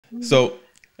So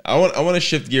I want to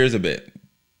shift gears a bit.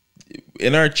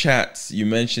 In our chats, you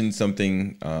mentioned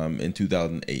something in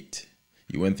 2008.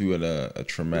 You went through a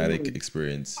traumatic Mhm.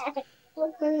 experience.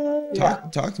 Yeah.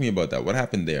 Talk to me about that. What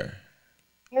happened there?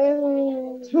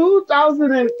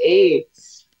 2008.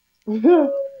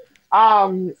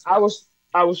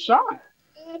 I was shot.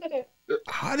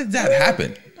 How did that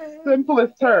happen?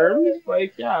 Simplest terms.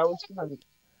 Like, yeah, I was shot.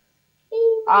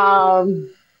 Um,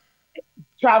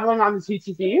 Traveling on the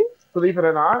TTC, believe it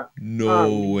or not. No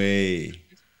Um, way.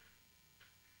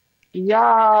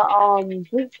 yeah,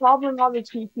 just traveling on the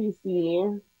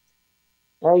TTC,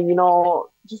 and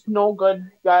just no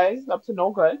good guys, up to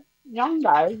no good. Young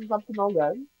guys, up to no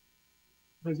good.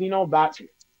 Because back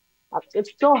it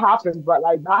still happens, but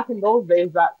like back in those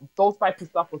days, that those types of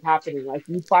stuff was happening. Like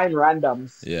you find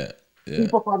randoms, Yeah, yeah.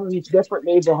 people from these different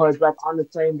neighborhoods, like on the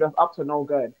train, just up to no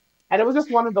good. And it was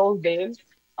just one of those days,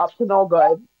 up to no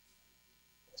good.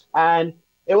 And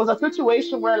it was a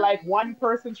situation where like one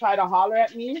person tried to holler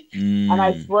at me, and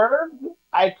I Mm. swerved,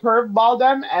 I curveballed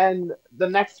them, and the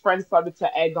next friend started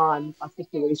to egg on a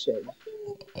situation.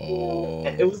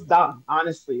 It Oh, was dumb,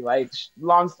 honestly. Like,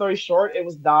 long story short, it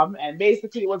was dumb. And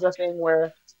basically, it was a thing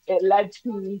where it led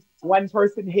to one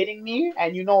person hitting me.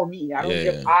 And you know me, yeah,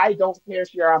 I don't care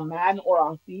if you're a man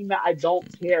or a female. I don't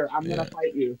care. I'm gonna yeah,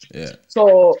 fight you. yeah.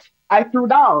 So I threw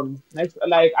down.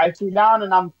 Like I threw down,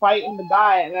 and I'm fighting the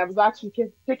guy, and I was actually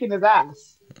kicking his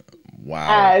ass.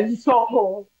 Wow. And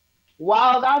so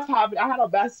while that's happening, I had a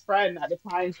best friend at the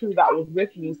time too that was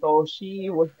with me. So she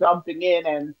was jumping in,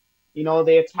 and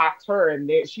they attacked her, and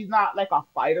she's not like a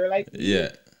fighter like me. Yeah,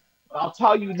 But I'll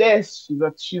tell you this,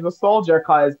 she's a soldier,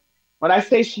 because when I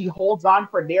say she holds on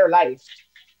for dear life,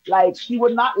 like she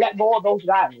would not let go of those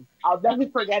guys. I'll never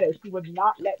forget it. She would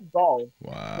not let go.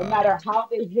 No matter wow. how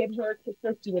they hit her, kicked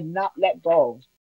her, she would not let go.